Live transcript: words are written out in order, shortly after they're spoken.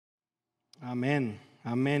Amén,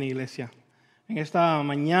 amén, iglesia. En esta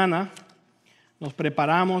mañana nos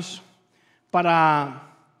preparamos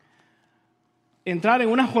para entrar en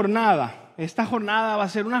una jornada. Esta jornada va a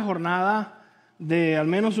ser una jornada de al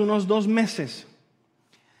menos unos 2 meses.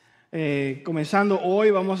 Comenzando hoy,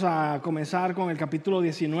 vamos a comenzar con el capítulo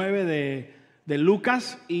 19 de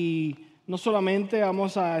Lucas, y no solamente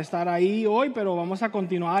vamos a estar ahí hoy, pero vamos a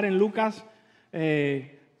continuar en Lucas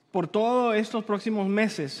por todos estos próximos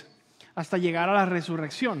meses hasta llegar a la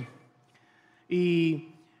resurrección. Y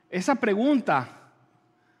esa pregunta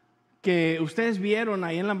que ustedes vieron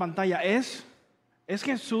ahí en la pantalla ¿es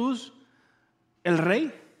Jesús el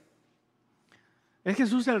Rey? ¿Es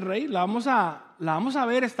Jesús el Rey? La vamos a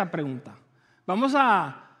ver esta pregunta. Vamos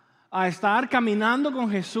a estar caminando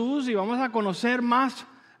con Jesús y vamos a conocer más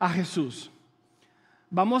a Jesús.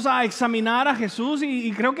 Vamos a examinar a Jesús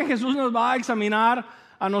y creo que Jesús nos va a examinar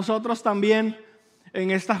a nosotros también en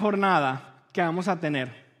esta jornada que vamos a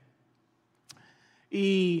tener.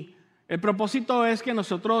 Y el propósito es que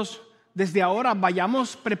nosotros desde ahora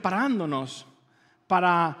vayamos preparándonos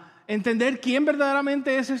para entender quién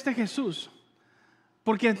verdaderamente es este Jesús.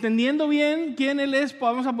 Porque entendiendo bien quién Él es,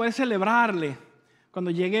 vamos a poder celebrarle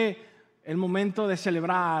cuando llegue el momento de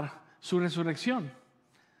celebrar su resurrección.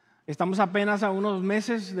 Estamos apenas a unos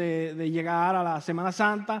meses de llegar a la Semana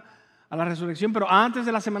Santa, a la resurrección, pero antes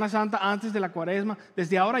de la Semana Santa, antes de la Cuaresma,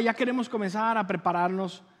 desde ahora ya queremos comenzar a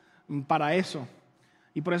prepararnos para eso.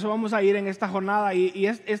 Y por eso vamos a ir en esta jornada. Y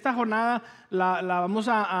esta jornada la vamos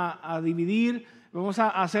a dividir. Vamos a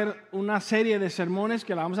hacer una serie de sermones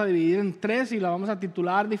que la vamos a dividir en 3 y la vamos a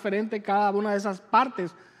titular diferente cada una de esas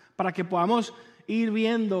partes para que podamos ir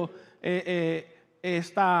viendo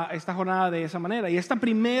esta jornada de esa manera. Y esta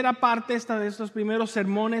primera parte, de estos primeros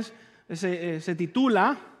sermones se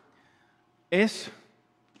titula ¿Es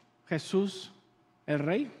Jesús el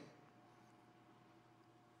Rey?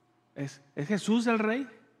 ¿Es Jesús el Rey?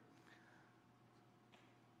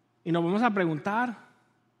 Y nos vamos a preguntar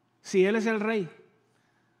si Él es el Rey.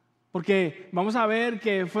 Porque vamos a ver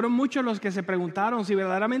que fueron muchos los que se preguntaron si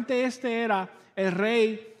verdaderamente este era el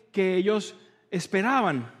Rey que ellos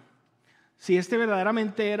esperaban. Si este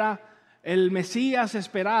verdaderamente era el Mesías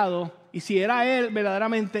esperado y si era Él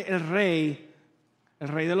verdaderamente el Rey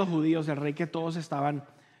de los judíos, el Rey que todos estaban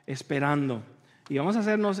esperando. Y vamos a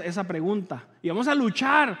hacernos esa pregunta y vamos a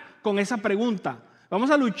luchar con esa pregunta. Vamos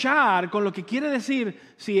a luchar con lo que quiere decir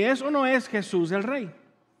si es o no es Jesús el Rey.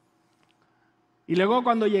 Y luego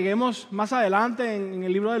cuando lleguemos más adelante en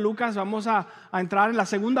el libro de Lucas vamos a entrar en la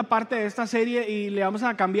segunda parte de esta serie y le vamos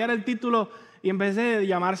a cambiar el título, y en vez de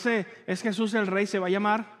llamarse ¿Es Jesús el Rey? Se va a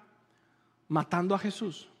llamar Matando a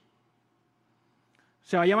Jesús.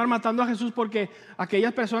 Se va a llamar Matando a Jesús porque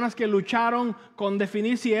aquellas personas que lucharon con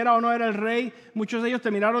definir si era o no era el Rey, muchos de ellos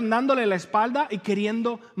terminaron dándole la espalda y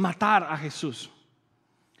queriendo matar a Jesús.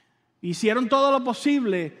 Hicieron todo lo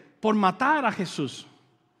posible por matar a Jesús.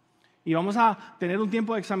 Y vamos a tener un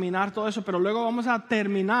tiempo de examinar todo eso, pero luego vamos a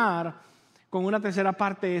terminar con una tercera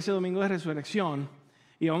parte de ese domingo de resurrección.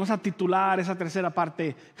 Y vamos a titular esa tercera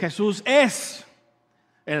parte, Jesús es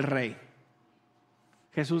el Rey.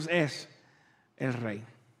 Jesús es el Rey.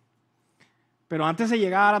 Pero antes de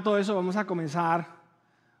llegar a todo eso, vamos a comenzar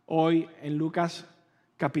hoy en Lucas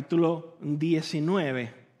capítulo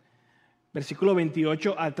 19, versículo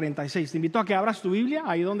 28 al 36. Te invito a que abras tu Biblia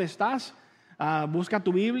ahí donde estás. Busca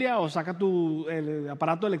tu Biblia o saca el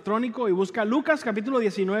aparato electrónico y busca Lucas capítulo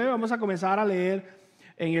 19. Vamos a comenzar a leer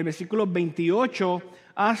en el versículo 28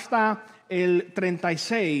 hasta el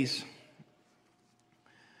 36.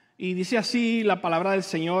 Y dice así la palabra del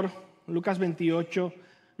Señor, Lucas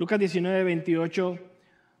 19, 28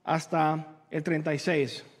 hasta el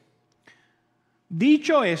 36.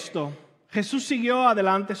 Dicho esto, Jesús siguió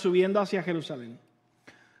adelante subiendo hacia Jerusalén.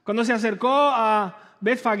 Cuando se acercó a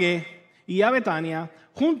Betfagé y a Betania,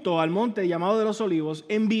 junto al monte llamado de los Olivos,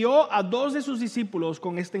 envió a 2 de sus discípulos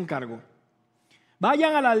con este encargo: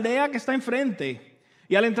 vayan a la aldea que está enfrente,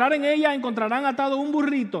 y al entrar en ella encontrarán atado un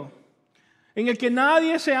burrito en el que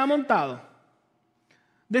nadie se ha montado.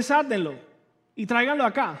 Desátenlo y tráiganlo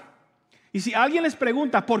acá. Y si alguien les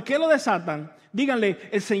pregunta por qué lo desatan, díganle: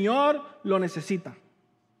 el Señor lo necesita.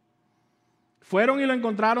 Fueron y lo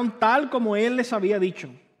encontraron tal como Él les había dicho.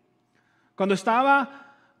 Cuando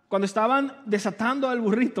estaban desatando el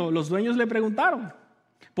burrito, los dueños le preguntaron: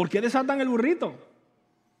 ¿por qué desatan el burrito?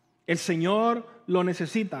 El Señor lo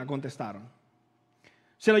necesita, contestaron.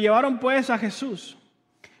 Se lo llevaron pues a Jesús.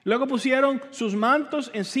 Luego pusieron sus mantos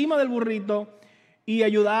encima del burrito y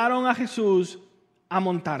ayudaron a Jesús a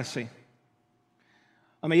montarse.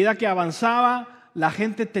 A medida que avanzaba, la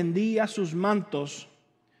gente tendía sus mantos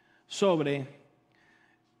sobre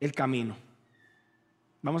el camino.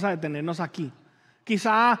 Vamos a detenernos aquí.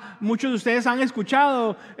 Quizá muchos de ustedes han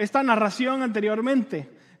escuchado esta narración anteriormente.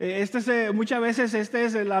 Muchas veces esta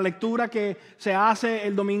es la lectura que se hace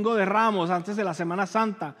el domingo de Ramos, antes de la Semana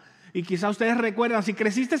Santa. Y quizá ustedes recuerdan, si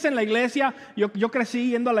creciste en la iglesia, yo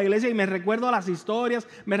crecí yendo a la iglesia y me recuerdo las historias,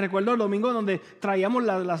 me recuerdo el domingo donde traíamos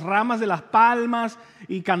las ramas de las palmas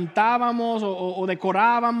y cantábamos o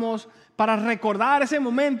decorábamos para recordar ese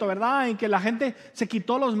momento, ¿verdad? En que la gente se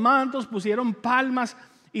quitó los mantos, pusieron palmas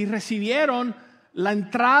y recibieron la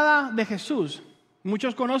entrada de Jesús.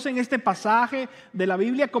 Muchos conocen este pasaje de la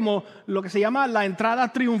Biblia como lo que se llama la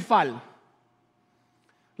entrada triunfal.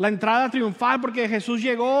 La entrada triunfal porque Jesús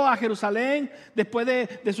llegó a Jerusalén después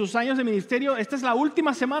de sus años de ministerio. Esta es la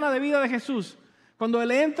última semana de vida de Jesús, cuando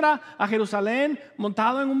Él entra a Jerusalén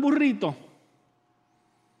montado en un burrito.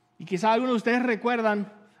 Y quizá algunos de ustedes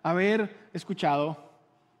recuerdan haber escuchado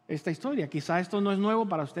esta historia. Quizá esto no es nuevo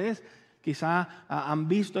para ustedes, quizá han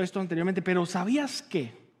visto esto anteriormente, pero ¿sabías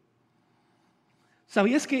qué?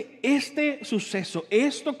 ¿Sabías que este suceso,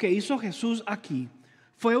 esto que hizo Jesús aquí,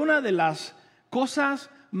 fue una de las cosas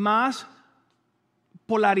más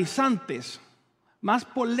polarizantes, más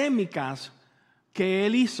polémicas que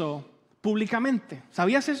Él hizo públicamente?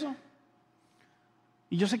 ¿Sabías eso?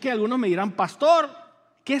 Y yo sé que algunos me dirán, pastor,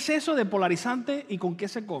 ¿qué es eso de polarizante y con qué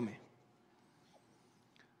se come?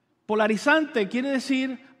 Polarizante quiere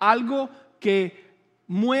decir algo que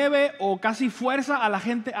mueve o casi fuerza a la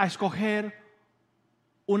gente a escoger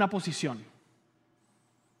una posición.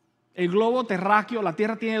 El globo terráqueo, la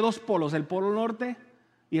Tierra tiene dos polos, el polo norte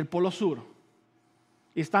y el polo sur.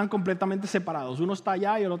 Y están completamente separados. Uno está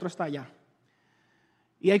allá y el otro está allá.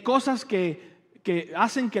 Y hay cosas que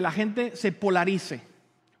hacen que la gente se polarice.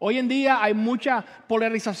 Hoy en día hay mucha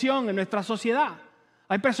polarización en nuestra sociedad.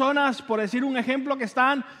 Hay personas, por decir un ejemplo, que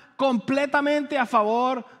están completamente a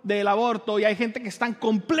favor del aborto y hay gente que están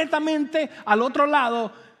completamente al otro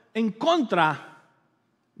lado en contra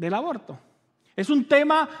del aborto. Es un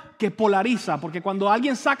tema que polariza, porque cuando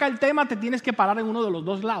alguien saca el tema te tienes que parar en uno de los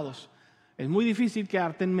dos lados. Es muy difícil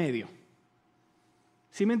quedarte en medio.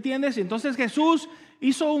 ¿Sí me entiendes? Entonces Jesús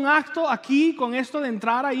hizo un acto aquí con esto de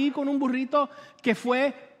entrar ahí con un burrito que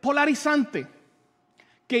fue polarizante,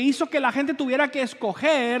 que hizo que la gente tuviera que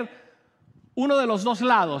escoger uno de los dos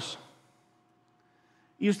lados.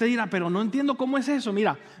 Y usted dirá, pero no entiendo cómo es eso.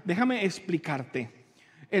 Mira, déjame explicarte.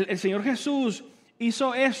 El Señor Jesús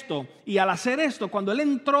hizo esto, y al hacer esto, cuando Él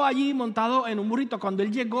entró allí montado en un burrito, cuando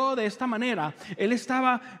Él llegó de esta manera, Él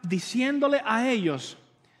estaba diciéndole a ellos,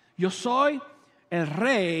 yo soy el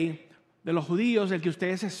rey de los judíos, el que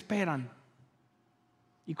ustedes esperan.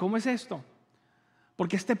 ¿Y cómo es esto?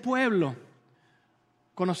 Porque este pueblo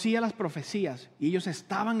conocía las profecías y ellos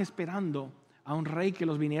estaban esperando a un rey que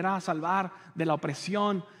los viniera a salvar de la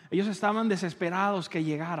opresión. Ellos estaban desesperados que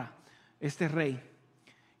llegara este rey.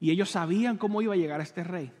 Y ellos sabían cómo iba a llegar este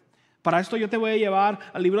rey. Para esto yo te voy a llevar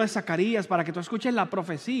al libro de Zacarías para que tú escuches la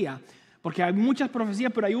profecía. Porque hay muchas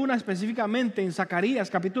profecías, pero hay una específicamente en Zacarías,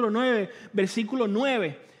 capítulo 9, versículo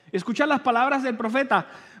 9. Escucha las palabras del profeta.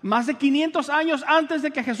 Más de 500 años antes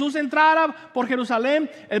de que Jesús entrara por Jerusalén,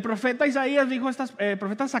 el profeta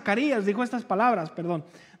Zacarías dijo estas palabras,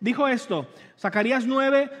 Dijo esto, Zacarías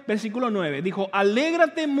 9, versículo 9. Dijo,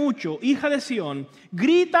 alégrate mucho, hija de Sión,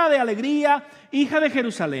 grita de alegría, hija de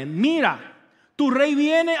Jerusalén. Mira, tu rey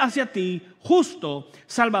viene hacia ti, justo,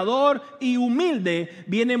 salvador y humilde,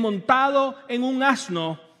 viene montado en un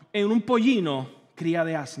asno, en un pollino, cría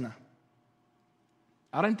de asna.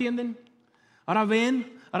 ¿Ahora entienden? ¿Ahora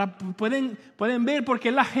ven? ¿Ahora pueden ver por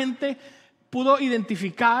qué la gente pudo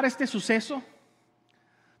identificar este suceso?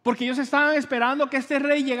 Porque ellos estaban esperando que este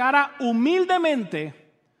rey llegara humildemente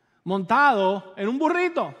montado en un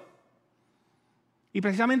burrito. Y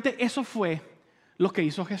precisamente eso fue lo que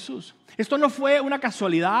hizo Jesús. Esto no fue una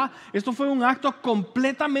casualidad, esto fue un acto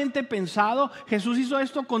completamente pensado. Jesús hizo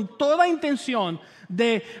esto con toda intención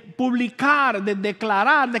de publicar, de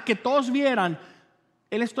declarar, de que todos vieran.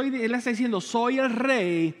 Él está diciendo, soy el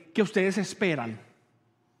rey que ustedes esperan.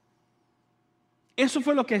 Eso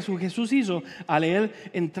fue lo que Jesús hizo al él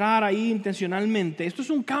entrar ahí intencionalmente. Esto es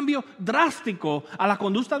un cambio drástico a la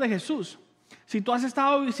conducta de Jesús. Si tú has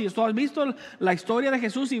visto la historia de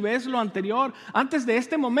Jesús y ves lo anterior, antes de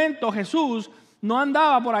este momento Jesús no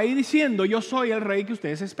andaba por ahí diciendo, yo soy el rey que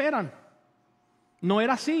ustedes esperan. No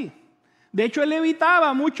era así. De hecho, él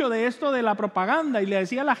evitaba mucho de esto de la propaganda y le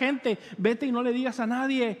decía a la gente, vete y no le digas a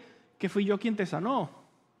nadie que fui yo quien te sanó.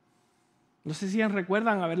 No sé si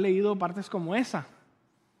recuerdan haber leído partes como esa.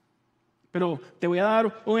 Pero te voy a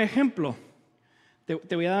dar un ejemplo.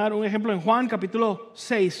 Te voy a dar un ejemplo en Juan capítulo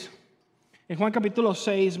 6. en Juan capítulo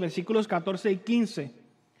 6, versículos 14 y 15,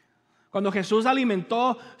 cuando Jesús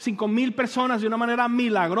alimentó 5,000 personas de una manera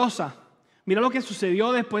milagrosa. Mira lo que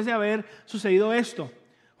sucedió después de haber sucedido esto.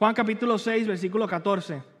 Juan capítulo 6, versículo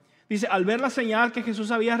 14. Dice, al ver la señal que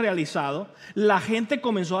Jesús había realizado, la gente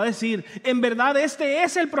comenzó a decir, en verdad este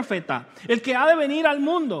es el profeta, el que ha de venir al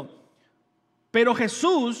mundo. Pero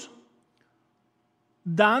Jesús,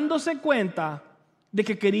 dándose cuenta de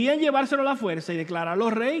que querían llevárselo a la fuerza y declararlo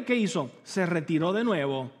rey, ¿qué hizo? Se retiró de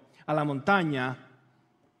nuevo a la montaña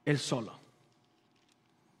él solo.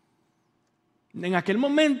 En aquel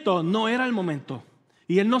momento no era el momento.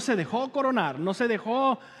 Y él no se dejó coronar, no se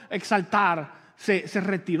dejó exaltar, se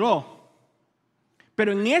retiró.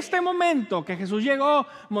 Pero en este momento que Jesús llegó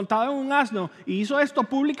montado en un asno y hizo esto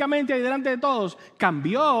públicamente ahí delante de todos,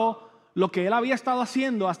 cambió lo que él había estado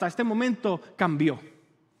haciendo hasta este momento, cambió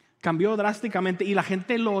drásticamente y la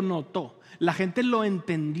gente lo notó, la gente lo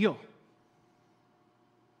entendió.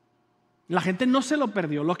 La gente no se lo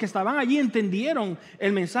perdió, los que estaban allí entendieron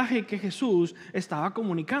el mensaje que Jesús estaba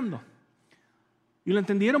comunicando. Y lo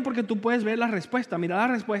entendieron porque tú puedes ver la respuesta. Mira la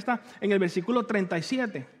respuesta en el versículo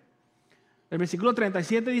 37. El versículo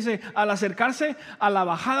 37 dice, al acercarse a la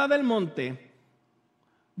bajada del monte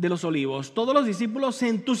de los olivos, todos los discípulos se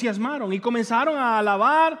entusiasmaron y comenzaron a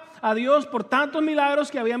alabar a Dios por tantos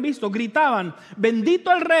milagros que habían visto. Gritaban,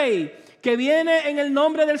 bendito el Rey que viene en el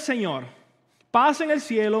nombre del Señor. Paz en el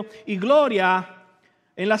cielo y gloria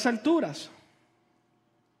en las alturas.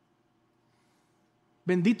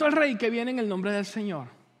 Bendito el Rey que viene en el nombre del Señor.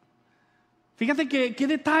 Fíjate qué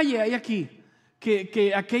detalle hay aquí.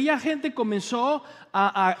 Que aquella gente comenzó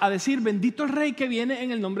a decir, bendito el Rey que viene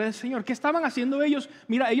en el nombre del Señor. ¿Qué estaban haciendo ellos?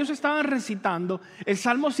 Mira, ellos estaban recitando el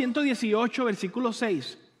Salmo 118, versículo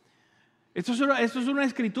 6. Esto es una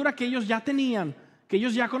escritura que ellos ya tenían, que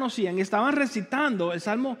ellos ya conocían. Estaban recitando el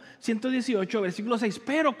Salmo 118, versículo 6,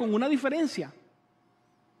 pero con una diferencia.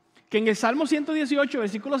 Que en el Salmo 118,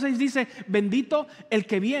 versículo 6 dice, bendito el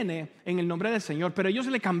que viene en el nombre del Señor. Pero ellos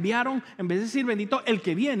le cambiaron, en vez de decir bendito el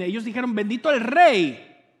que viene, ellos dijeron bendito el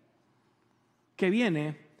Rey que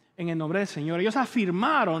viene en el nombre del Señor. Ellos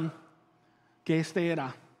afirmaron que este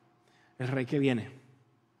era el Rey que viene.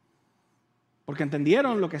 Porque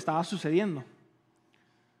entendieron lo que estaba sucediendo.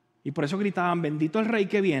 Y por eso gritaban, bendito el Rey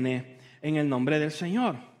que viene en el nombre del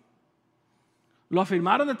Señor. Lo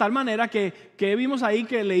afirmaron de tal manera que vimos ahí,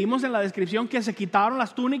 que leímos en la descripción, que se quitaron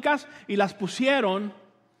las túnicas y las pusieron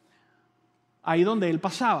ahí donde él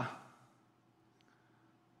pasaba.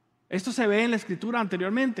 Esto se ve en la escritura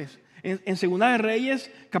anteriormente. En Segunda de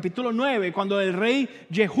Reyes, capítulo 9, cuando el rey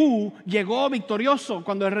Jehu llegó victorioso,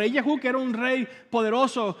 cuando el rey Jehu, que era un rey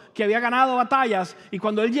poderoso, que había ganado batallas, y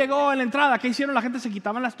cuando él llegó en la entrada, ¿qué hicieron? La gente se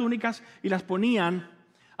quitaban las túnicas y las ponían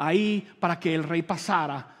ahí para que el rey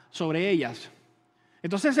pasara sobre ellas.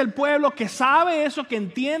 Entonces el pueblo que sabe eso, que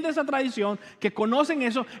entiende esa tradición, que conocen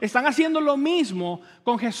eso, están haciendo lo mismo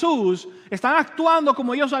con Jesús. Están actuando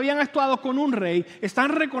como ellos habían actuado con un rey. Están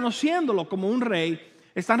reconociéndolo como un rey.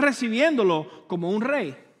 Están recibiéndolo como un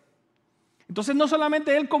rey. Entonces no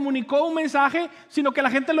solamente él comunicó un mensaje, sino que la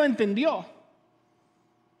gente lo entendió.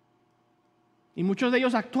 Y muchos de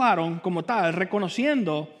ellos actuaron como tal,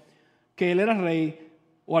 reconociendo que él era rey,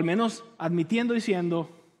 o al menos admitiendo, diciendo,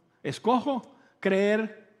 escojo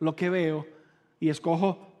creer lo que veo y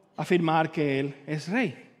escojo afirmar que Él es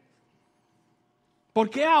Rey. ¿Por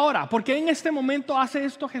qué ahora? ¿Por qué en este momento hace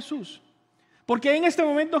esto Jesús? ¿Por qué en este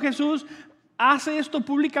momento Jesús hace esto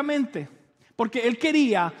públicamente? Porque Él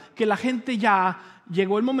quería que la gente ya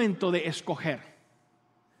llegó el momento de escoger.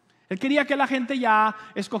 Él quería que la gente ya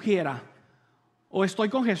escogiera. O estoy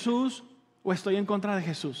con Jesús o estoy en contra de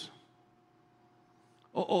Jesús.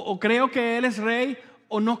 O creo que Él es Rey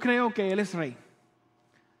o no creo que Él es Rey.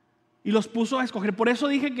 Y los puso a escoger. Por eso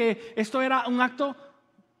dije que esto era un acto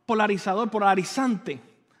polarizador, polarizante.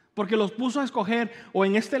 Porque los puso a escoger o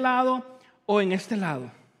en este lado o en este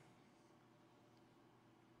lado.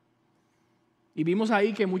 Y vimos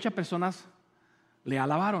ahí que muchas personas le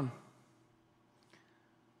alabaron.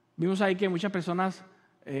 Vimos ahí que muchas personas,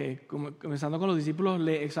 comenzando con los discípulos,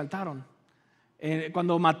 le exaltaron.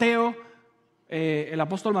 Cuando Mateo, el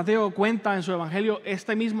apóstol Mateo cuenta en su evangelio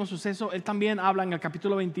este mismo suceso, él también habla en el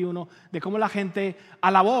capítulo 21 de cómo la gente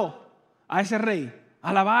alabó a ese rey.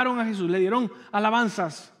 Alabaron a Jesús, le dieron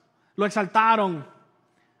alabanzas, lo exaltaron.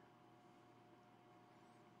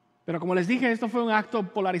 Pero como les dije, esto fue un acto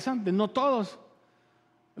polarizante. No todos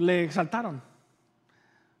le exaltaron.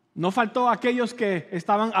 No faltó aquellos que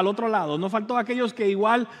estaban al otro lado. No faltó aquellos que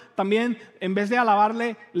igual también, en vez de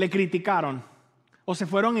alabarle, le criticaron. O se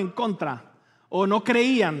fueron en contra. O no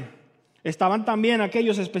creían. Estaban también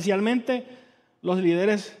aquellos, especialmente los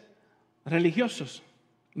líderes religiosos.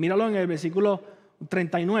 Míralo en el versículo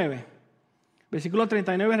 39. Versículo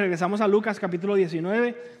 39, regresamos a Lucas capítulo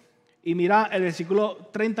 19 y mira el versículo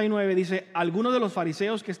 39, dice: algunos de los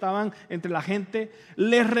fariseos que estaban entre la gente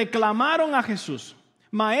le reclamaron a Jesús: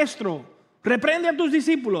 Maestro, reprende a tus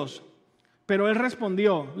discípulos. Pero él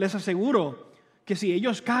respondió: les aseguro que si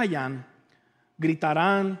ellos callan,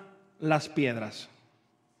 gritarán las piedras.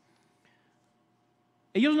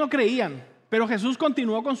 Ellos no creían, pero Jesús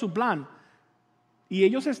continuó con su plan. Y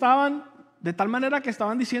ellos estaban de tal manera que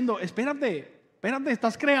estaban diciendo: espérate,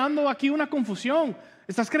 estás creando aquí una confusión,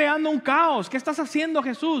 estás creando un caos. ¿Qué estás haciendo,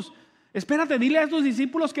 Jesús? Espérate, dile a tus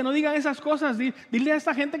discípulos que no digan esas cosas, dile a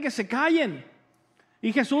esta gente que se callen.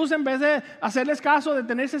 Y Jesús, en vez de hacerles caso,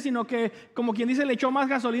 detenerse, sino que, como quien dice, le echó más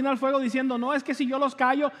gasolina al fuego, diciendo: no, es que si yo los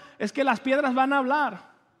callo, es que las piedras van a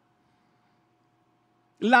hablar.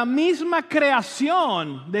 La misma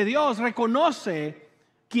creación de Dios reconoce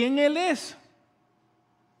quién Él es.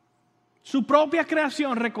 Su propia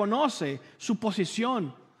creación reconoce su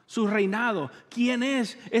posición, su reinado. ¿Quién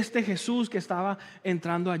es este Jesús que estaba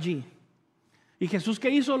entrando allí? Y Jesús,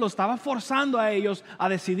 ¿qué hizo? Lo estaba forzando a ellos a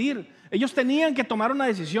decidir. Ellos tenían que tomar una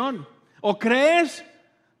decisión. O crees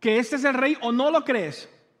que este es el rey o no lo crees.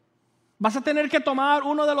 Vas a tener que tomar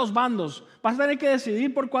uno de los bandos. Vas a tener que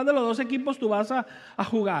decidir por cuál de los dos equipos tú vas a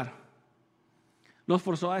jugar. Los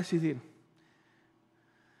forzó a decidir.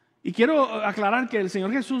 Y quiero aclarar que el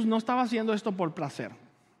Señor Jesús no estaba haciendo esto por placer.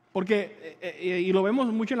 Porque, y lo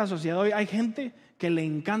vemos mucho en la sociedad hoy, hay gente que le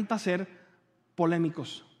encanta ser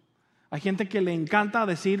polémicos. Hay gente que le encanta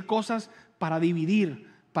decir cosas para dividir,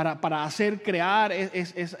 para hacer crear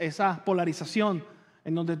esa polarización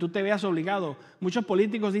en donde tú te veas obligado. Muchos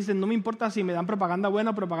políticos dicen: no me importa si me dan propaganda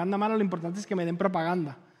buena o propaganda mala, lo importante es que me den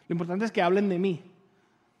propaganda. Lo importante es que hablen de mí.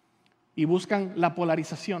 Y buscan la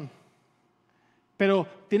polarización. Pero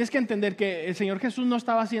tienes que entender que el Señor Jesús no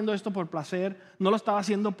estaba haciendo esto por placer, no lo estaba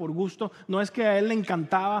haciendo por gusto. No es que a Él le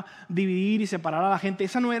encantaba dividir y separar a la gente.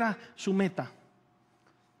 Esa no era su meta.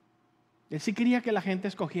 Él sí quería que la gente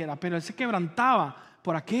escogiera, pero Él se quebrantaba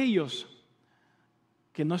por aquellos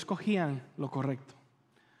que no escogían lo correcto.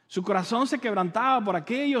 Su corazón se quebrantaba por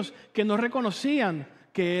aquellos que no reconocían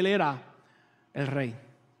que Él era el Rey.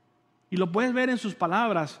 Y lo puedes ver en sus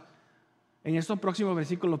palabras, en estos próximos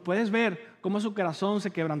versículos. Puedes ver cómo su corazón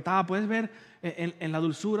se quebrantaba. Puedes ver en la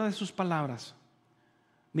dulzura de sus palabras.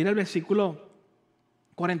 Mira el versículo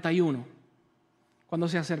 41. Cuando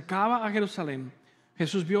se acercaba a Jerusalén,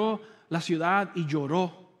 Jesús vio la ciudad y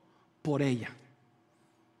lloró por ella.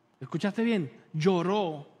 ¿Escuchaste bien?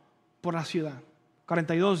 Lloró por la ciudad.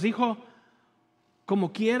 42 dijo: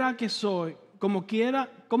 como quisiera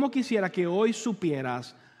que hoy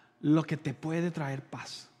supieras lo que te puede traer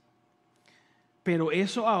paz. Pero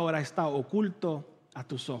eso ahora está oculto a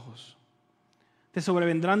tus ojos. Te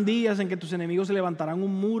sobrevendrán días en que tus enemigos se levantarán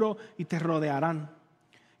un muro y te rodearán.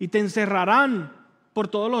 Y te encerrarán por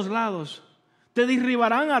todos los lados. Te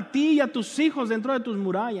derribarán a ti y a tus hijos dentro de tus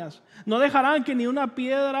murallas. No dejarán que ni una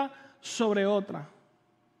piedra sobre otra.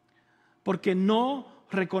 Porque no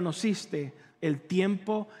reconociste el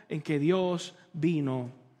tiempo en que Dios vino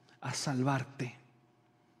a salvarte.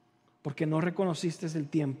 Porque no reconociste el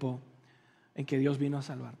tiempo en que Dios vino a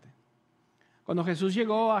salvarte. Cuando Jesús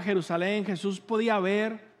llegó a Jerusalén, Jesús podía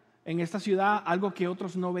ver en esta ciudad algo que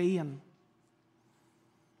otros no veían.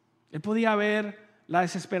 Él podía ver la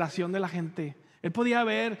desesperación de la gente. Él podía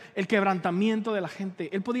ver el quebrantamiento de la gente.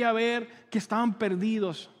 Él podía ver que estaban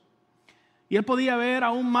perdidos. Y él podía ver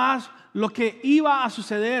aún más lo que iba a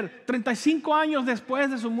suceder 35 años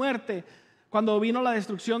después de su muerte. Cuando vino la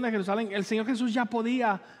destrucción de Jerusalén, el Señor Jesús ya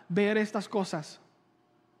podía ver estas cosas.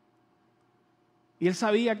 Y él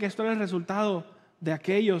sabía que esto era el resultado de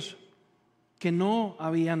aquellos que no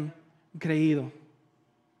habían creído.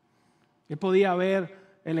 Él podía ver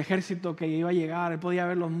el ejército que iba a llegar, él podía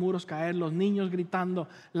ver los muros caer, los niños gritando,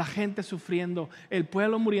 la gente sufriendo, el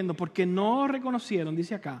pueblo muriendo, porque no reconocieron,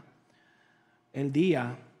 dice acá, el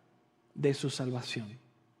día de su salvación.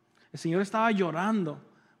 El Señor estaba llorando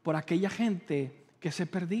por aquella gente que se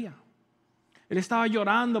perdía. Él estaba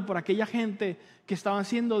llorando por aquella gente que estaban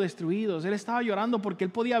siendo destruidos. Él estaba llorando porque él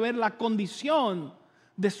podía ver la condición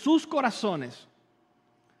de sus corazones.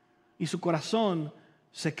 Y su corazón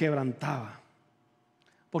se quebrantaba.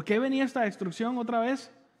 ¿Por qué venía esta destrucción otra vez?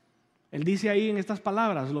 Él dice ahí en estas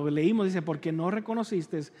palabras, lo leímos, dice: porque no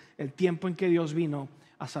reconociste el tiempo en que Dios vino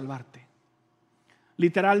a salvarte.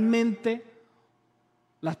 Literalmente,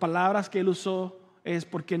 las palabras que él usó es: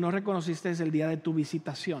 porque no reconociste el día de tu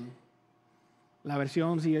visitación. La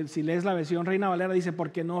versión, si lees la versión Reina Valera, dice,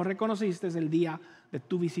 porque no reconociste el día de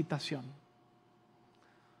tu visitación.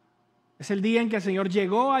 Es el día en que el Señor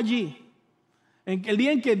llegó allí. El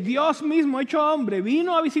día en que Dios mismo, hecho hombre,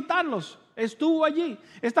 vino a visitarlos. Estuvo allí.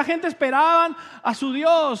 Esta gente esperaban a su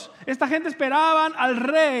Dios. Esta gente esperaban al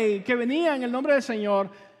Rey que venía en el nombre del Señor.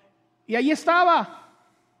 Y allí estaba.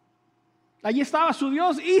 Allí estaba su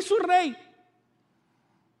Dios y su Rey.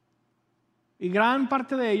 Y gran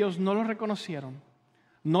parte de ellos no lo reconocieron,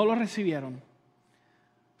 no lo recibieron.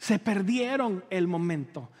 Se perdieron el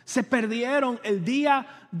momento, se perdieron el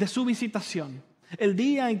día de su visitación. El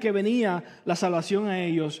día en que venía la salvación a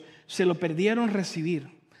ellos, se lo perdieron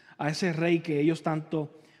recibir a ese Rey que ellos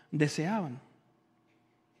tanto deseaban.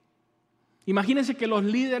 Imagínense que los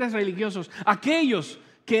líderes religiosos, aquellos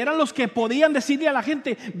que eran los que podían decirle a la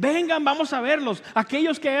gente, vengan, vamos a verlos.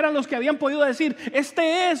 Aquellos que eran los que habían podido decir,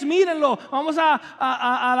 este es, mírenlo, vamos a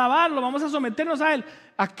alabarlo, vamos a someternos a él.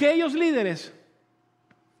 Aquellos líderes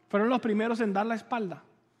fueron los primeros en dar la espalda.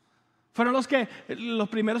 Fueron los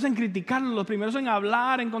primeros en criticarlo, los primeros en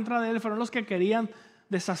hablar en contra de él. Fueron los que querían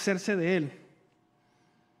deshacerse de él.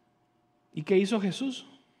 ¿Y qué hizo Jesús?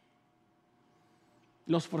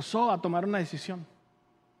 Los forzó a tomar una decisión.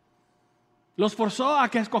 Los forzó a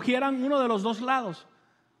que escogieran uno de los dos lados.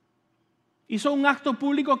 Hizo un acto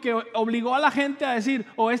público que obligó a la gente a decir,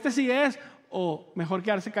 o este sí es, o mejor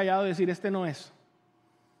quedarse callado y decir, este no es.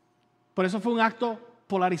 Por eso fue un acto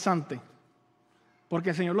polarizante. Porque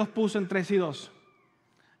el Señor los puso en 3 y 2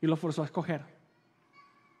 y los forzó a escoger.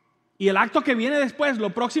 Y el acto que viene después,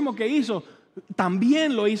 lo próximo que hizo,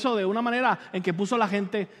 también lo hizo de una manera en que puso a la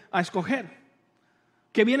gente a escoger.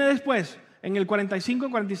 ¿Qué viene después? En el 45 y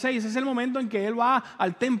 46 es el momento en que él va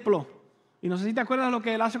al templo. Y no sé si te acuerdas lo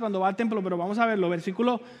que él hace cuando va al templo, pero vamos a verlo.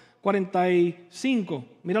 Versículo 45.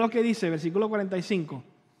 Mira lo que dice, versículo 45.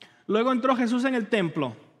 Luego entró Jesús en el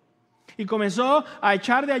templo y comenzó a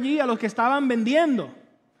echar de allí a los que estaban vendiendo.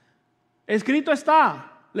 Escrito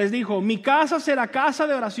está, les dijo, mi casa será casa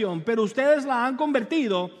de oración, pero ustedes la han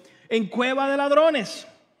convertido en cueva de ladrones.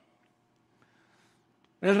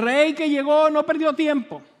 El rey que llegó no perdió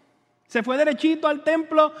tiempo. Se fue derechito al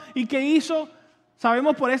templo y ¿qué hizo?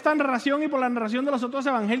 Sabemos por esta narración y por la narración de los otros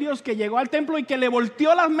evangelios que llegó al templo y que le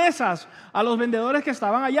volteó las mesas a los vendedores que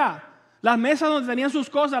estaban allá. Las mesas donde tenían sus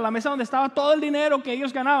cosas, la mesa donde estaba todo el dinero que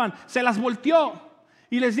ellos ganaban, se las volteó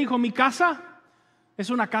y les dijo, mi casa es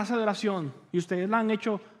una casa de oración y ustedes la han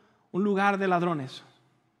hecho un lugar de ladrones.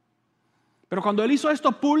 Pero cuando él hizo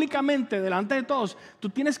esto públicamente delante de todos, tú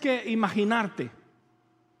tienes que imaginarte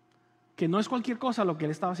que no es cualquier cosa lo que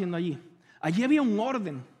él estaba haciendo allí. Allí había un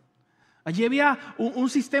orden. Allí había un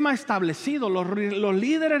sistema establecido. Los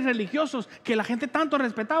líderes religiosos que la gente tanto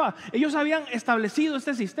respetaba, ellos habían establecido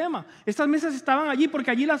este sistema. Estas mesas estaban allí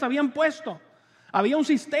porque allí las habían puesto. Había un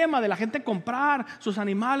sistema de la gente comprar sus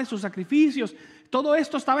animales, sus sacrificios. Todo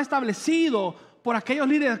esto estaba establecido por aquellos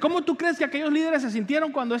líderes. ¿Cómo tú crees que aquellos líderes se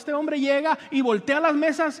sintieron cuando este hombre llega y voltea las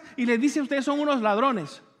mesas y les dice, ustedes son unos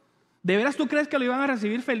ladrones? ¿De veras tú crees que lo iban a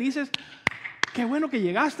recibir felices? Qué bueno que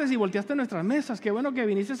llegaste y volteaste nuestras mesas. Qué bueno que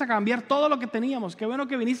viniste a cambiar todo lo que teníamos. Qué bueno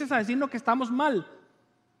que viniste a decirnos que estamos mal.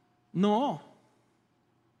 No.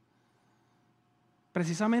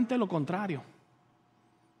 Precisamente lo contrario.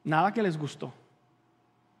 Nada que les gustó.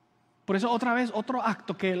 Por eso otra vez, otro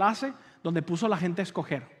acto que él hace donde puso a la gente a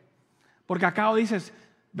escoger. Porque acá dices,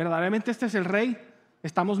 verdaderamente este es el rey,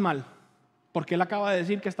 estamos mal. Porque él acaba de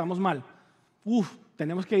decir que estamos mal.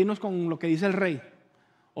 Tenemos que irnos con lo que dice el rey.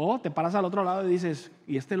 O te paras al otro lado y dices,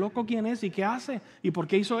 ¿y este loco quién es? ¿Y qué hace? ¿Y por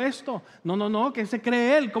qué hizo esto? No, ¿qué se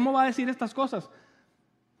cree él? ¿Cómo va a decir estas cosas?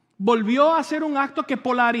 Volvió a hacer un acto que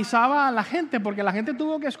polarizaba a la gente, porque la gente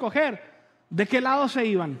tuvo que escoger de qué lado se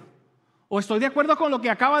iban. O estoy de acuerdo con lo que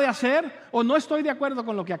acaba de hacer, o no estoy de acuerdo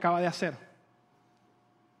con lo que acaba de hacer.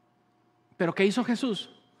 Pero ¿qué hizo Jesús?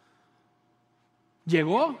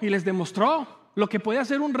 Llegó y les demostró lo que puede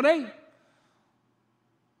hacer un rey.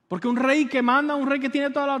 Porque un rey que manda, un rey que tiene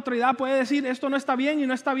toda la autoridad puede decir esto no está bien y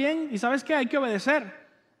no está bien y ¿sabes qué? Hay que obedecer.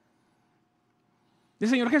 El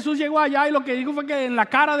Señor Jesús llegó allá y lo que dijo fue que en la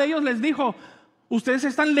cara de ellos les dijo, ustedes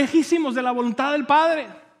están lejísimos de la voluntad del Padre.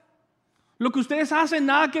 Lo que ustedes hacen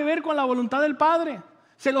nada que ver con la voluntad del Padre.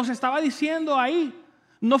 Se los estaba diciendo ahí.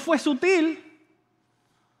 No fue sutil.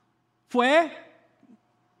 Fue,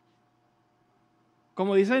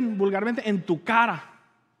 como dicen vulgarmente, en tu cara,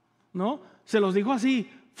 ¿no? Se los dijo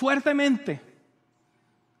así, fuertemente,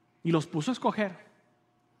 y los puso a escoger,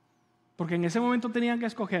 porque en ese momento tenían que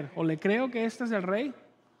escoger, o le creo que este es el rey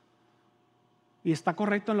y está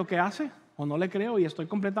correcto en lo que hace, o no le creo y estoy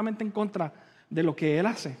completamente en contra de lo que él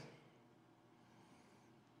hace.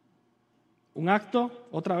 Un acto,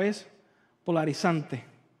 otra vez, polarizante.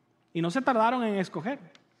 Y no se tardaron en escoger.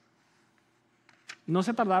 No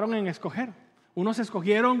se tardaron en escoger. Unos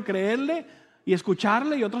escogieron creerle y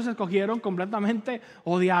escucharle, y otros escogieron completamente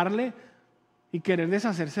odiarle y querer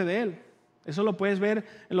deshacerse de él. Eso lo puedes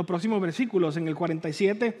ver en los próximos versículos, en el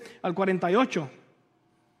 47 al 48.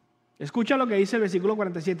 Escucha lo que dice el versículo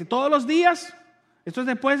 47. Todos los días, esto es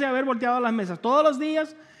después de haber volteado las mesas, todos los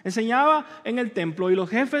días enseñaba en el templo, y los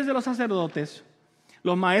jefes de los sacerdotes,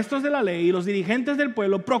 los maestros de la ley y los dirigentes del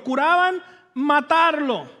pueblo procuraban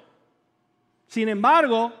matarlo. Sin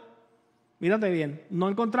embargo, mírate bien, no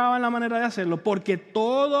encontraban la manera de hacerlo porque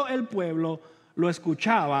todo el pueblo lo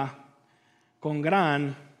escuchaba con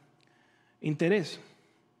gran interés.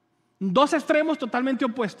 Dos extremos totalmente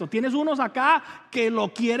opuestos. Tienes unos acá que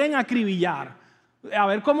lo quieren acribillar. A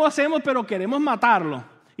ver cómo hacemos, pero queremos matarlo.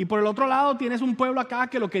 Y por el otro lado tienes un pueblo acá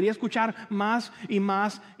que lo quería escuchar más y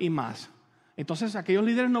más y más. Entonces aquellos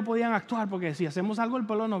líderes no podían actuar porque si hacemos algo el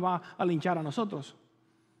pueblo nos va a linchar a nosotros.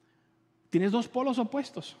 Tienes dos polos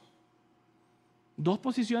opuestos. Dos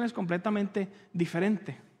posiciones completamente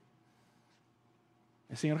diferentes.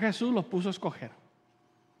 El Señor Jesús los puso a escoger.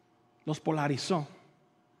 Los polarizó.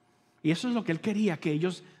 Y eso es lo que Él quería que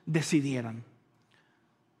ellos decidieran.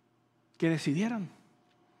 Que decidieran.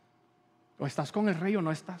 O estás con el rey o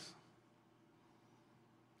no estás.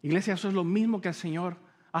 Iglesia, eso es lo mismo que el Señor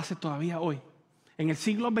hace todavía hoy. En el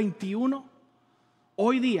siglo XXI,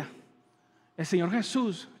 hoy día, el Señor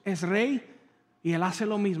Jesús es rey y Él hace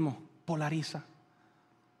lo mismo, polariza.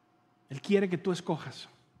 Él quiere que tú escojas.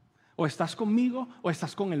 O estás conmigo o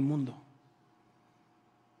estás con el mundo.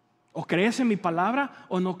 O crees en mi palabra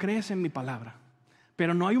o no crees en mi palabra.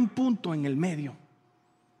 Pero no hay un punto en el medio.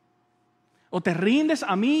 O te rindes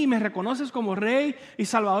a mí y me reconoces como rey y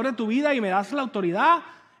salvador de tu vida y me das la autoridad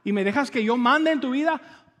y me dejas que yo mande en tu vida,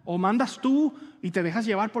 o mandas tú y te dejas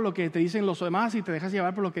llevar por lo que te dicen los demás y te dejas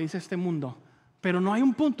llevar por lo que dice este mundo. Pero no hay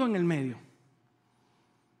un punto en el medio.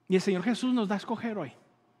 Y el Señor Jesús nos da a escoger hoy.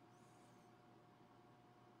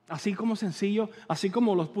 Así como sencillo, así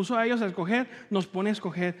como los puso a ellos a escoger, nos pone a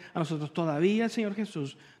escoger a nosotros. Todavía el Señor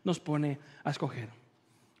Jesús nos pone a escoger.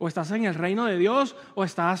 O estás en el reino de Dios o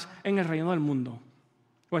estás en el reino del mundo.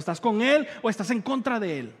 O estás con Él o estás en contra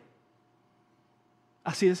de Él.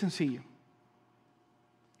 Así de sencillo.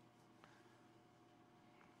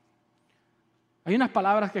 Hay unas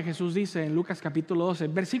palabras que Jesús dice en Lucas capítulo 12,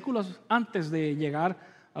 versículos antes de llegar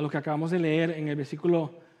a lo que acabamos de leer en el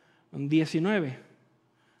versículo 19.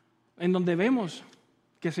 En donde vemos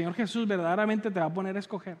que el Señor Jesús verdaderamente te va a poner a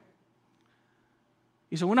escoger.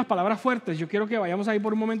 Y son unas palabras fuertes. Yo quiero que vayamos ahí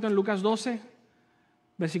por un momento en Lucas 12,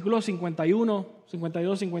 versículos 51,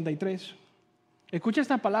 52, 53. Escucha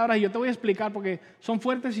estas palabras y yo te voy a explicar porque son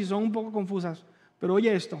fuertes y son un poco confusas. Pero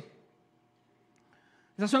oye esto.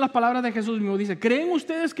 Esas son las palabras de Jesús mismo. Dice, ¿creen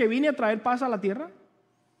ustedes que vine a traer paz a la tierra?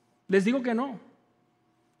 Les digo que no,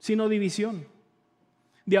 sino división.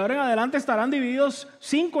 De ahora en adelante estarán divididos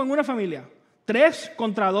 5 en una familia, 3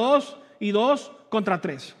 contra 2 y 2 contra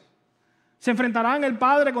 3. Se enfrentarán el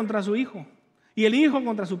padre contra su hijo y el hijo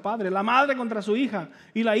contra su padre, la madre contra su hija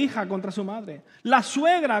y la hija contra su madre, la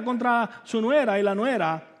suegra contra su nuera y la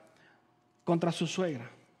nuera contra su suegra.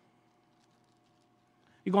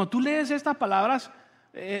 Y cuando tú lees estas palabras,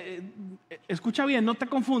 escucha bien, no te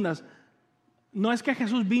confundas. No es que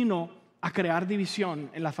Jesús vino a crear división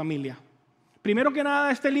en la familia. Primero que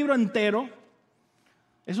nada, este libro entero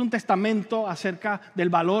es un testamento acerca del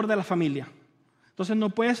valor de la familia. Entonces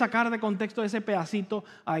no puedes sacar de contexto ese pedacito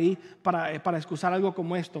ahí para excusar algo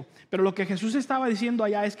como esto. Pero lo que Jesús estaba diciendo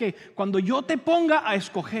allá es que cuando yo te ponga a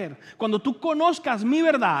escoger, cuando tú conozcas mi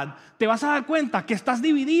verdad, te vas a dar cuenta que estás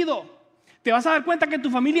dividido. Te vas a dar cuenta que tu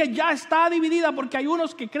familia ya está dividida porque hay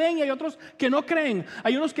unos que creen y hay otros que no creen.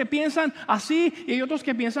 Hay unos que piensan así y hay otros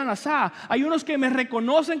que piensan asá. Hay unos que me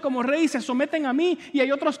reconocen como rey y se someten a mí y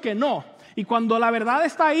hay otros que no. Y cuando la verdad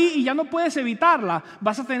está ahí y ya no puedes evitarla,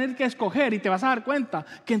 vas a tener que escoger y te vas a dar cuenta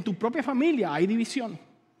que en tu propia familia hay división.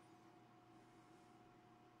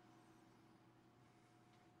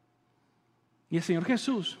 Y el Señor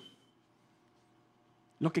Jesús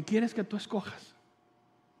lo que quiere es que tú escojas.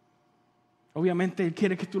 Obviamente Él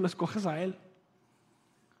quiere que tú lo escojas a Él.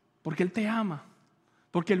 Porque Él te ama.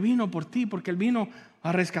 Porque Él vino por ti. Porque Él vino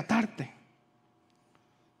a rescatarte.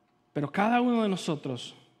 Pero cada uno de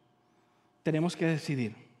nosotros tenemos que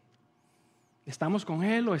decidir. ¿Estamos con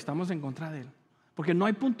Él o estamos en contra de Él? Porque no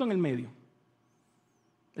hay punto en el medio.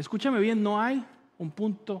 Escúchame bien, no hay un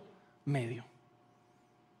punto medio.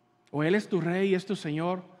 O Él es tu rey y es tu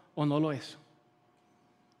Señor o no lo es.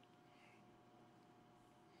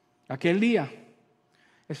 Aquel día,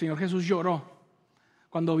 el Señor Jesús lloró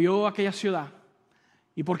cuando vio aquella ciudad.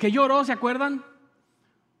 ¿Y por qué lloró? ¿Se acuerdan?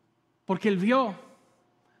 Porque Él vio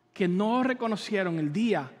que no reconocieron el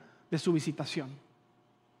día de su visitación.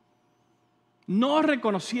 No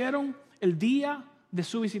reconocieron el día de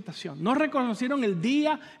su visitación. No reconocieron el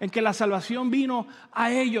día en que la salvación vino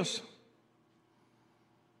a ellos.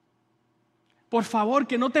 Por favor,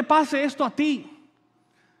 que no te pase esto a ti.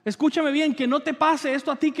 Escúchame bien, que no te pase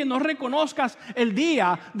esto a ti, que no reconozcas el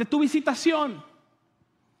día de tu visitación.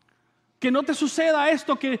 Que no te suceda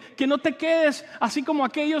esto, que no te quedes así como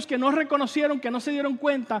aquellos que no reconocieron, que no se dieron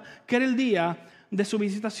cuenta que era el día de su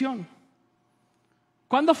visitación.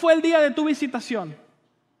 ¿Cuándo fue el día de tu visitación?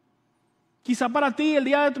 Quizá para ti el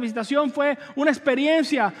día de tu visitación fue una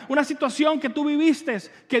experiencia, una situación que tú viviste,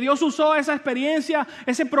 que Dios usó esa experiencia,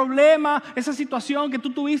 ese problema, esa situación que tú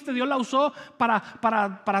tuviste, Dios la usó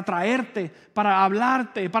para traerte, para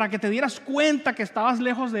hablarte, para que te dieras cuenta que estabas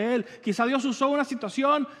lejos de Él. Quizá Dios usó una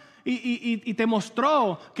situación y te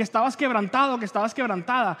mostró que estabas quebrantado, que estabas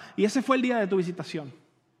quebrantada, y ese fue el día de tu visitación.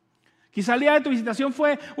 Quizá el día de tu visitación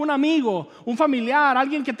fue un amigo, un familiar,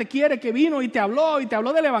 alguien que te quiere, que vino y te habló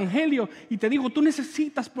del evangelio y te dijo: tú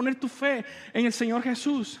necesitas poner tu fe en el Señor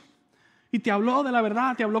Jesús, y te habló de la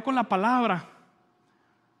verdad, te habló con la palabra.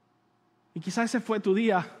 Y quizá ese fue tu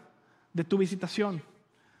día de tu visitación.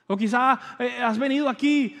 O quizá has venido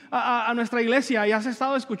aquí a nuestra iglesia y has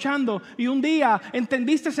estado escuchando, y un día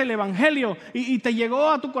entendiste el evangelio y te llegó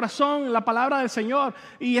a tu corazón la palabra del Señor,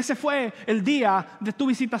 y ese fue el día de tu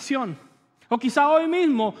visitación. O quizá hoy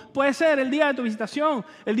mismo puede ser el día de tu visitación,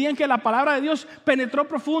 el día en que la palabra de Dios penetró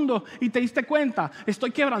profundo y te diste cuenta: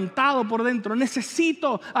 estoy quebrantado por dentro,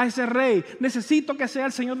 necesito a ese Rey, necesito que sea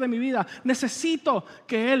el Señor de mi vida, necesito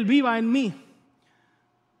que Él viva en mí.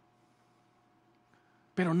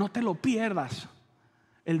 Pero no te lo pierdas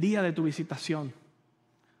el día de tu visitación.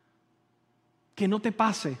 Que no te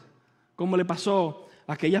pase como le pasó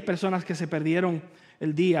a aquellas personas que se perdieron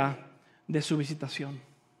el día de su visitación.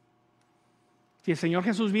 Si el Señor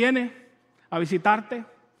Jesús viene a visitarte,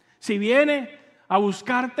 si viene a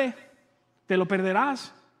buscarte, te lo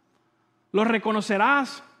perderás, lo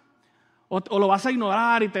reconocerás, o lo vas a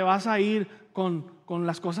ignorar y te vas a ir con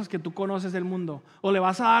las cosas que tú conoces del mundo, o le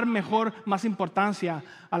vas a dar más importancia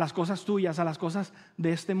a las cosas tuyas, a las cosas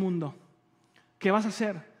de este mundo. ¿Qué vas a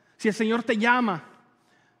hacer? Si el Señor te llama,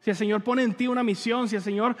 si el Señor pone en ti una misión, si el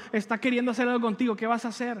Señor está queriendo hacer algo contigo, ¿qué vas a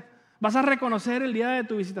hacer? ¿Vas a reconocer el día de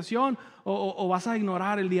tu visitación o vas a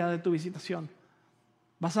ignorar el día de tu visitación?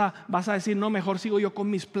 Vas a decir: no, mejor sigo yo con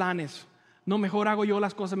mis planes, no, mejor hago yo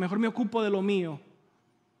las cosas, mejor me ocupo de lo mío.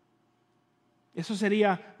 Eso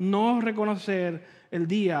sería no reconocer el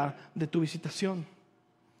día de tu visitación.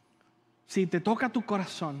 Si te toca tu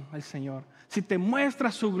corazón el Señor, si te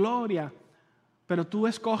muestra su gloria, pero tú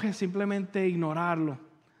escoges simplemente ignorarlo,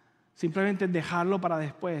 simplemente dejarlo para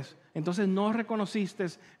después, entonces no reconociste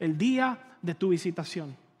el día de tu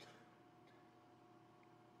visitación.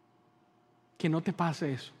 Que no te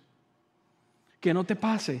pase eso. Que no te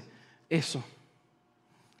pase eso.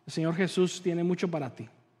 El Señor Jesús tiene mucho para ti.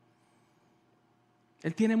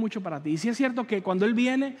 Él tiene mucho para ti. Y sí es cierto que cuando Él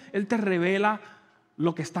viene, Él te revela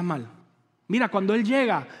lo que está mal. Mira, cuando Él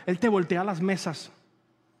llega, Él te voltea las mesas.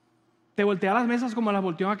 Te voltea las mesas como las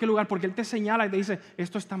volteó en aquel lugar, porque Él te señala y te dice: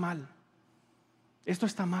 esto está mal. Esto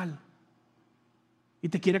está mal. Y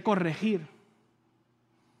te quiere corregir.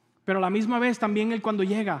 Pero a la misma vez también Él, cuando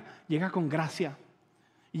llega con gracia.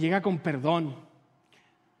 Y llega con perdón.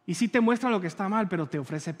 Y sí te muestra lo que está mal, pero te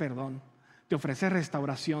ofrece perdón. Te ofrece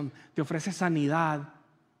restauración, te ofrece sanidad.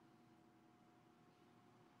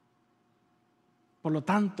 Por lo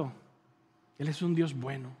tanto, Él es un Dios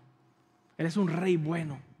bueno. Él es un Rey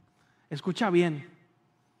bueno. Escucha bien.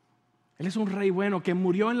 Él es un Rey bueno que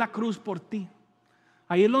murió en la cruz por ti.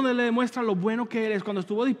 Ahí es donde le demuestra lo bueno que Él es. Cuando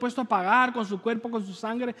estuvo dispuesto a pagar con su cuerpo, con su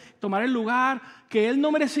sangre, tomar el lugar que Él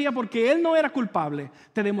no merecía porque Él no era culpable.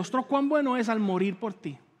 Te demostró cuán bueno es al morir por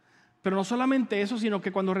ti. Pero no solamente eso, sino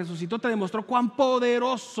que cuando resucitó te demostró cuán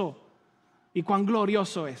poderoso y cuán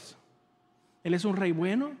glorioso es. Él es un Rey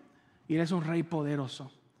bueno y Él es un Rey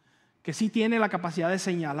poderoso, que sí tiene la capacidad de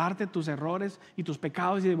señalarte tus errores y tus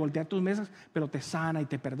pecados y de voltear tus mesas, pero te sana y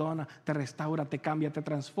te perdona, te restaura, te cambia, te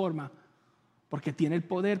transforma, porque tiene el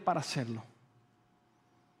poder para hacerlo.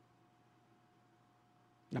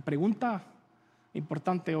 La pregunta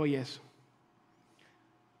importante hoy es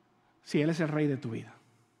si Él es el Rey de tu vida.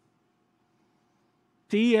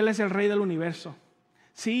 Sí, Él es el Rey del universo.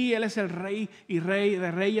 Sí, Él es el Rey y Rey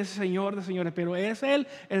de reyes y Señor de señores. Pero es Él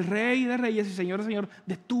el Rey de reyes y Señor de señores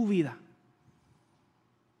de tu vida.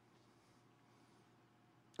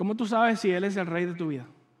 ¿Cómo tú sabes si Él es el Rey de tu vida?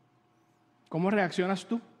 ¿Cómo reaccionas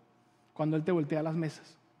tú cuando Él te voltea las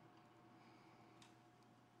mesas?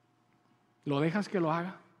 ¿Lo dejas que lo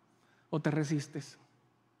haga o te resistes?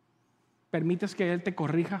 ¿Permites que Él te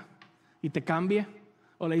corrija y te cambie?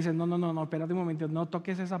 ¿O le dices, no, espérate un momento, no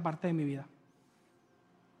toques esa parte de mi vida?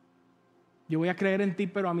 Yo voy a creer en ti,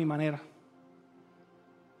 pero a mi manera.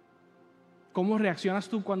 ¿Cómo reaccionas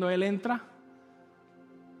tú cuando Él entra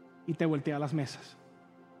y te voltea las mesas?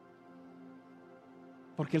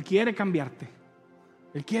 Porque Él quiere cambiarte.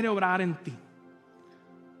 Él quiere obrar en ti.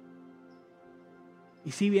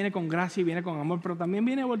 Y sí viene con gracia y viene con amor, pero también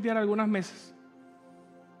viene a voltear algunas mesas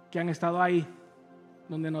que han estado ahí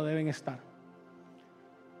donde no deben estar.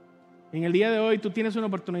 En el día de hoy tú tienes una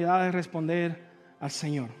oportunidad de responder al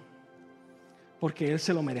Señor, porque Él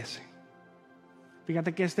se lo merece.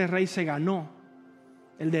 Fíjate que este rey se ganó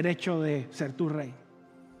el derecho de ser tu rey,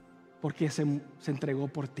 porque se entregó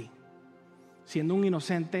por ti. Siendo un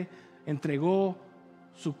inocente, entregó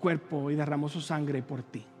su cuerpo y derramó su sangre por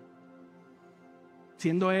ti.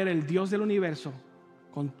 Siendo Él el Dios del universo,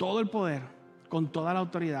 con todo el poder, con toda la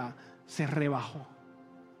autoridad, se rebajó,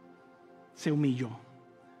 se humilló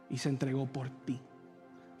y se entregó por ti.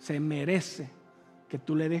 Se merece que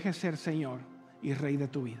tú le dejes ser Señor y Rey de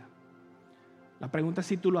tu vida. La pregunta es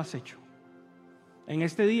si tú lo has hecho. En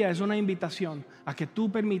este día es una invitación a que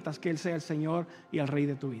tú permitas que Él sea el Señor y el Rey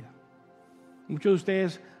de tu vida. Muchos de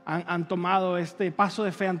ustedes han tomado este paso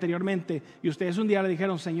de fe anteriormente y ustedes un día le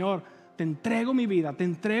dijeron, Señor, te entrego mi vida, te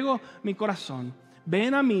entrego mi corazón.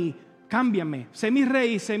 Ven a mí, cámbiame, sé mi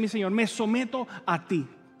Rey, sé mi Señor, me someto a ti.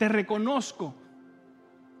 Te reconozco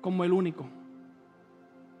como el único.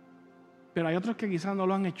 Pero hay otros que quizás no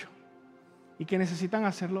lo han hecho y que necesitan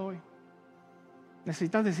hacerlo hoy.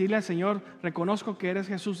 Necesitas decirle al Señor, reconozco que eres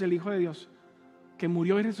Jesús, el Hijo de Dios, que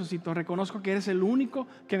murió y resucitó. Reconozco que eres el único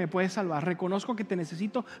que me puede salvar. Reconozco que te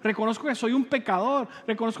necesito. Reconozco que soy un pecador.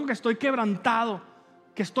 Reconozco que estoy quebrantado,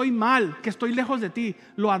 que estoy mal, que estoy lejos de ti.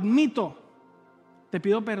 Lo admito. Te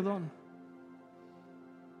pido perdón.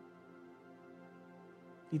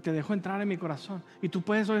 Y te dejo entrar en mi corazón. Y tú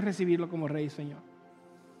puedes hoy recibirlo como Rey, Señor.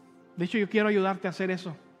 De hecho, yo quiero ayudarte a hacer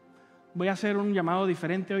eso. Voy a hacer un llamado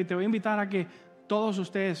diferente hoy. Te voy a invitar a que todos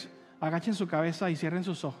ustedes agachen su cabeza y cierren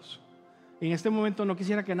sus ojos. En este momento no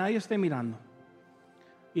quisiera que nadie esté mirando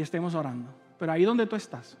y estemos orando. Pero ahí donde tú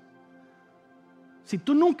estás, si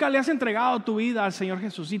tú nunca le has entregado tu vida al Señor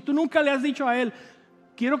Jesús, si tú nunca le has dicho a Él,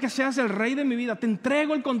 quiero que seas el Rey de mi vida, te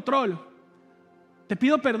entrego el control, te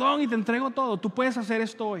pido perdón y te entrego todo, tú puedes hacer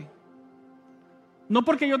esto hoy. No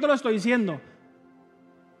porque yo te lo estoy diciendo,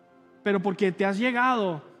 pero porque te has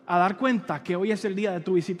llegado a dar cuenta que hoy es el día de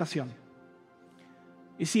tu visitación.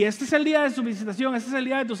 Y si este es el día de tu visitación, este es el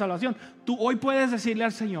día de tu salvación, tú hoy puedes decirle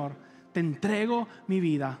al Señor, te entrego mi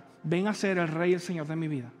vida, ven a ser el Rey y el Señor de mi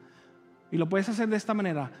vida. Y lo puedes hacer de esta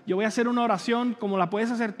manera. Yo voy a hacer una oración como la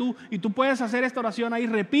puedes hacer tú, y tú puedes hacer esta oración ahí,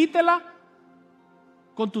 repítela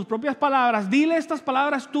con tus propias palabras. Dile estas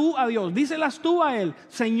palabras tú a Dios, díselas tú a Él.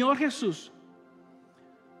 Señor Jesús,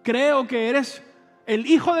 creo que eres el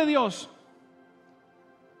Hijo de Dios,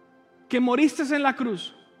 que moriste en la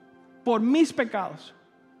cruz por mis pecados.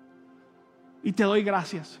 Y te doy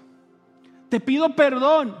gracias. Te pido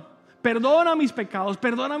perdón. Perdona mis pecados.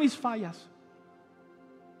 Perdona mis fallas.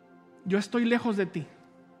 Yo estoy lejos de ti.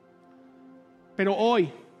 Pero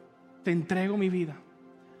hoy te entrego mi vida.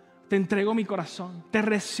 Te entrego mi corazón. Te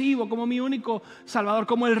recibo como mi único Salvador.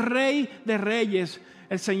 Como el Rey de Reyes.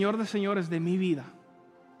 El Señor de Señores de mi vida.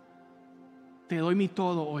 Te doy mi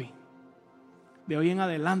todo hoy. De hoy en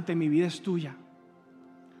adelante mi vida es tuya.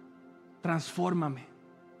 Transfórmame.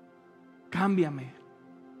 Cámbiame,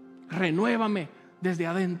 renuévame desde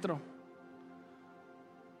adentro.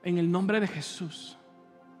 En el nombre de Jesús.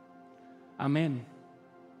 Amén.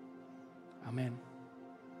 Amén.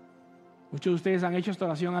 Muchos de ustedes han hecho esta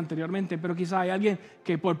oración anteriormente, pero quizá hay alguien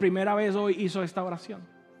que por primera vez hoy hizo esta oración.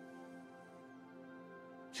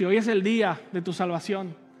 Si hoy es el día de tu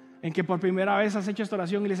salvación, en que por primera vez has hecho esta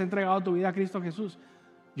oración y les has entregado tu vida a Cristo Jesús,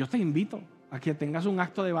 yo te invito a que tengas un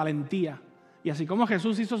acto de valentía. Y así como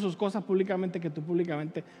Jesús hizo sus cosas públicamente, que tú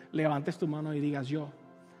públicamente levantes tu mano y digas, yo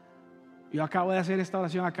acabo de hacer esta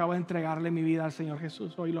oración, acabo de entregarle mi vida al Señor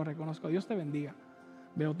Jesús, hoy lo reconozco. Dios te bendiga.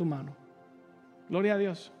 Veo tu mano. Gloria a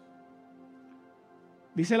Dios.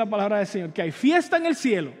 Dice la palabra del Señor que hay fiesta en el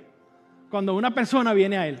cielo cuando una persona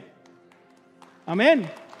viene a Él. Amén.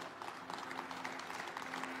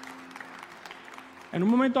 En un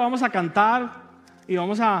momento vamos a cantar y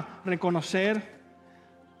vamos a reconocer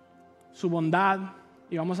su bondad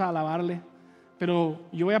y vamos a alabarle. Pero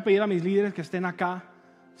yo voy a pedir a mis líderes que estén acá.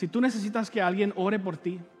 Si tú necesitas que alguien ore por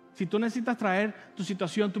ti, Si tú necesitas traer tu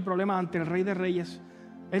situación, tu problema ante el Rey de Reyes,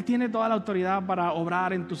 Él tiene toda la autoridad para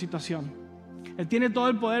obrar en tu situación. Él tiene todo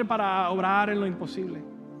el poder para obrar en lo imposible.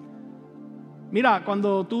 Mira,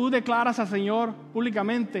 cuando tú declaras al Señor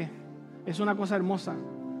públicamente, es una cosa hermosa.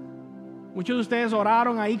 Muchos de ustedes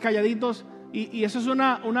oraron ahí calladitos y eso es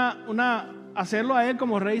hacerlo a Él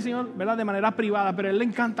como Rey, Señor, ¿verdad? De manera privada, pero a Él le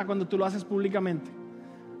encanta cuando tú lo haces públicamente.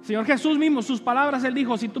 Señor Jesús mismo, sus palabras, Él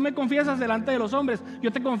dijo: si tú me confiesas delante de los hombres,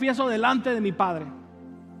 yo te confieso delante de mi Padre.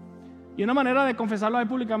 Y una manera de confesarlo a Él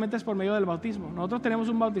públicamente es por medio del bautismo. Nosotros tenemos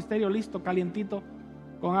un bautisterio listo, calientito,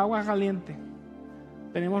 con agua caliente.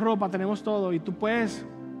 Tenemos ropa, tenemos todo, y tú puedes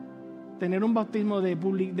tener un bautismo de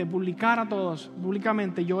publicar a todos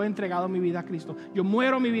públicamente: yo he entregado mi vida a Cristo, yo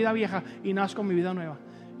muero mi vida vieja y nazco mi vida nueva.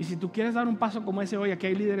 Y si tú quieres dar un paso como ese hoy, aquí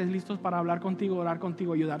hay líderes listos para hablar contigo, orar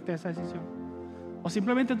contigo, ayudarte a esa decisión. O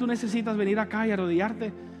simplemente tú necesitas venir acá y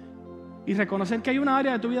arrodillarte y reconocer que hay una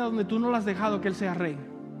área de tu vida donde tú no lo has dejado que Él sea Rey,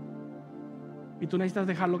 y tú necesitas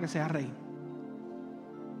dejarlo que sea Rey.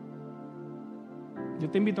 Yo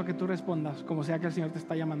te invito a que tú respondas como sea que el Señor te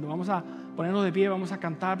está llamando. Vamos a ponernos de pie, vamos a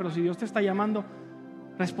cantar, pero si Dios te está llamando,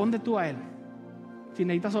 responde tú a Él. Si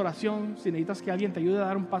necesitas oración, si necesitas que alguien te ayude a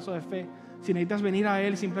dar un paso de fe, si necesitas venir a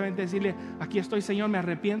Él, simplemente decirle: aquí estoy, Señor, me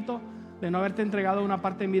arrepiento de no haberte entregado una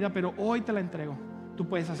parte de mi vida, pero hoy te la entrego. Tú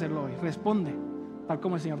puedes hacerlo hoy. Responde tal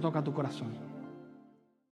como el Señor toca tu corazón.